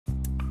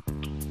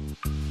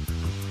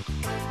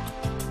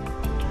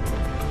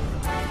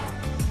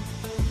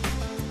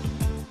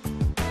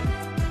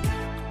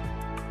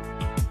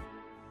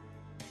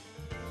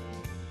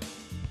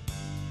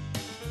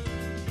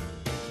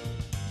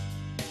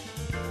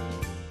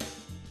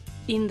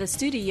In the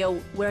studio,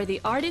 where the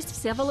artist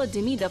Vsevolod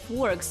Demidov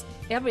works,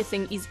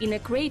 everything is in a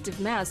creative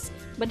mess,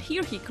 but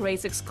here he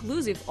creates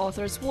exclusive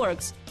author's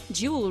works: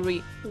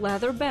 jewelry,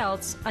 leather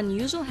belts,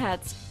 unusual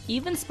hats,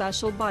 even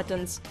special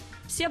buttons.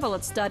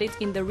 Vsevolod studied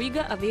in the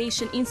Riga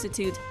Aviation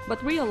Institute,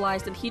 but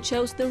realized that he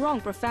chose the wrong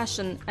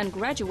profession and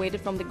graduated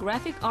from the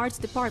Graphic Arts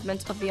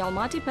Department of the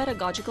Almaty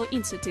Pedagogical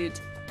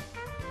Institute.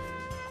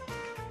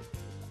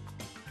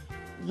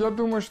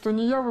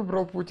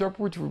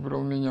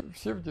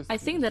 I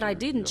think that I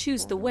didn't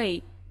choose the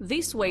way.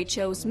 This way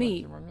chose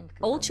me.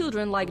 All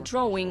children like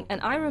drawing,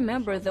 and I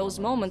remember those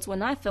moments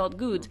when I felt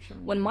good,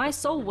 when my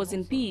soul was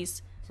in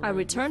peace. I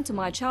returned to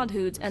my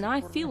childhood, and I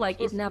feel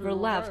like it never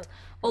left,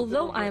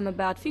 although I am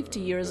about 50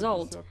 years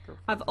old.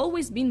 I've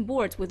always been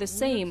bored with the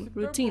same,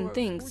 routine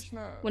things.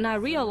 When I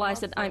realized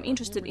that I'm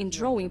interested in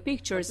drawing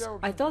pictures,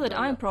 I thought that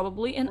I'm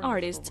probably an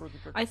artist.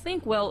 I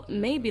think, well,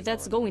 maybe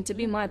that's going to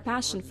be my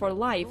passion for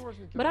life,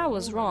 but I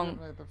was wrong.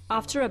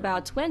 After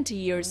about 20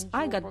 years,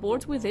 I got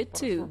bored with it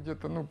too.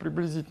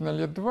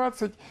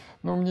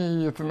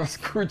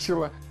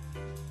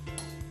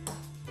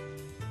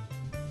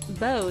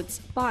 Boats,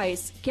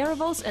 pies,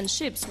 caravels and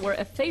ships were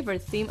a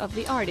favorite theme of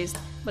the artist,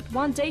 but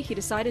one day he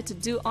decided to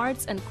do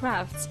arts and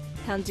crafts,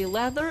 handy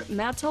leather,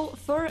 metal,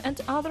 fur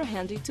and other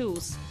handy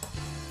tools.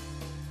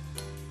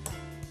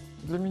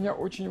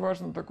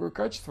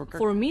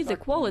 For me, the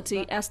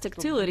quality as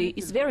tactility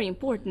is very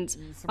important.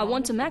 I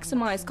want to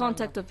maximize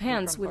contact of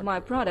hands with my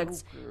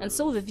products, and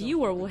so the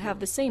viewer will have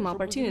the same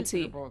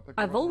opportunity.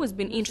 I've always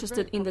been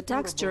interested in the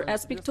texture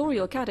as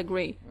pictorial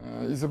category.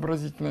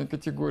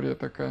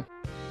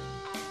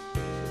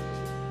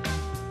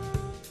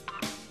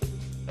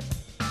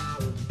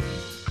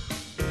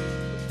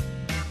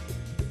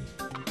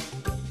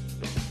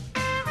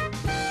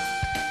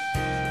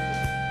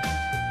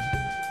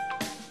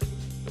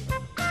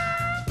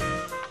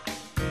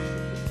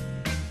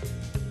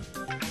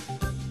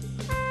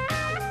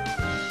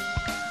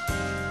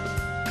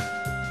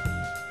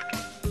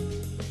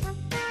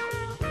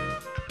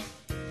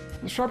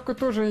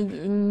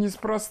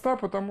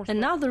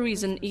 Another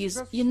reason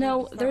is,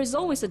 there is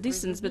always a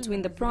distance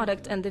between the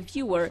product and the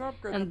viewer,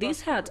 and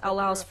this hat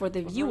allows for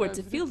the viewer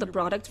to feel the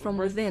product from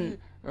within.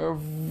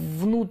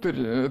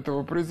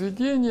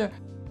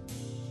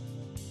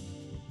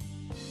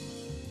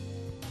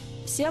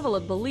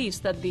 Vsevolod believes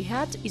that the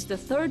hat is the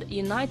third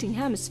uniting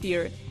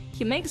hemisphere.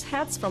 He makes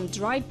hats from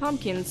dried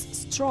pumpkins,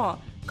 straw,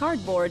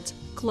 cardboard,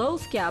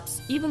 cloth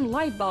caps, even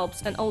light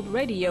bulbs and old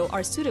radio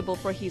are suitable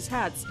for his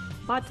hats,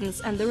 buttons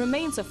and the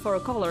remains of fur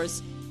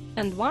collars.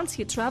 And once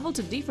he traveled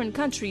to different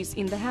countries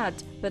in the hat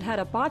that had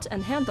a pot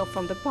and handle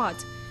from the pot.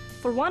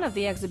 For one of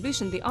the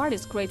exhibition, the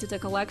artist created a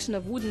collection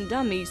of wooden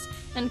dummies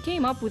and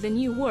came up with a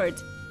new word,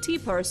 tea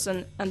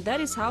person, and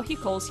that is how he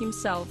calls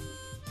himself.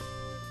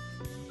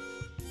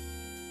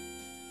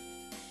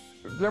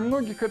 For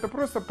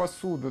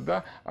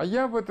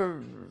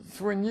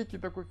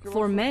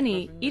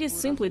many, it is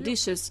simply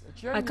dishes.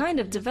 I kind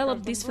of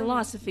developed this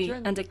philosophy,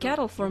 and a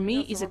kettle for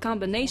me is a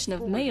combination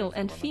of male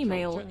and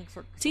female.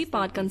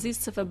 Teapot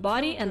consists of a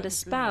body and a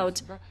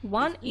spout.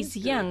 One is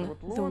yang,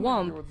 the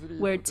womb,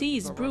 where tea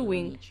is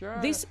brewing.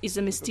 This is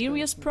a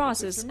mysterious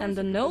process, and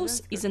the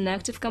nose is an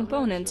active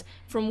component,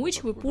 from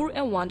which we pour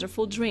a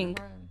wonderful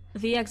drink.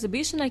 The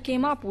exhibition I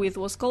came up with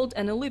was called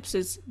an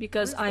ellipsis,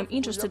 because I am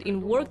interested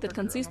in work that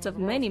consists of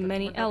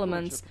many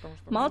elements.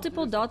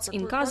 Multiple dots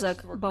in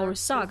Kazakh,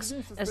 baursaks,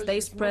 as they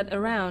spread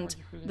around.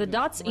 The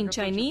dots in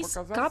Chinese,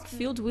 cup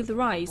filled with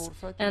rice.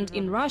 And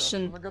in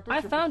Russian,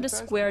 I found a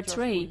square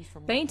tray,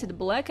 painted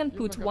black and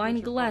put wine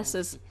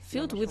glasses,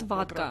 filled with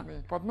vodka.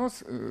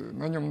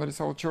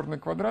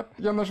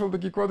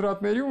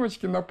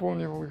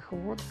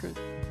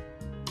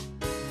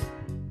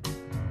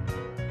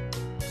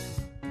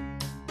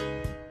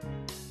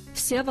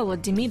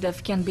 Vsevolod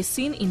Demidov can be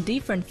seen in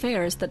different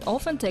fairs that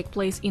often take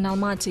place in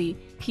Almaty.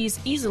 He is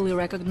easily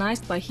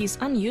recognized by his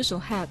unusual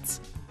hats.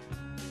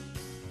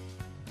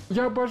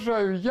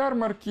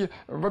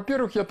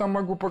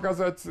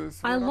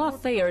 I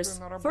love fairs.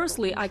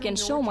 Firstly, I can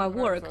show my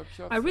work.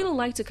 I really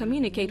like to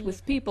communicate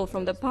with people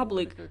from the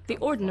public, the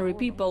ordinary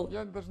people.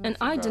 And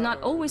I do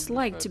not always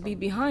like to be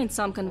behind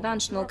some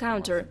conventional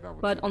counter,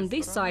 but on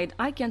this side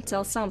I can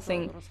tell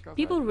something.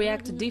 People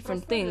react to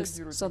different things,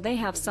 so they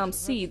have some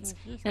seeds,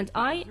 and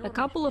I a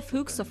couple of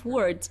hooks of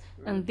words,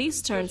 and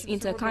this turns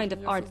into a kind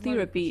of art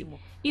therapy.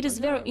 It is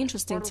very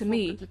interesting to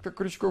me.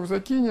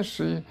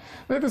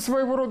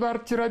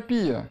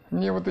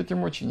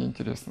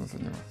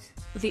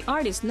 The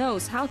artist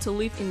knows how to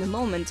live in the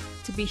moment,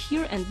 to be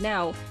here and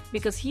now,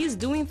 because he is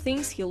doing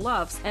things he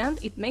loves and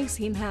it makes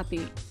him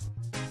happy.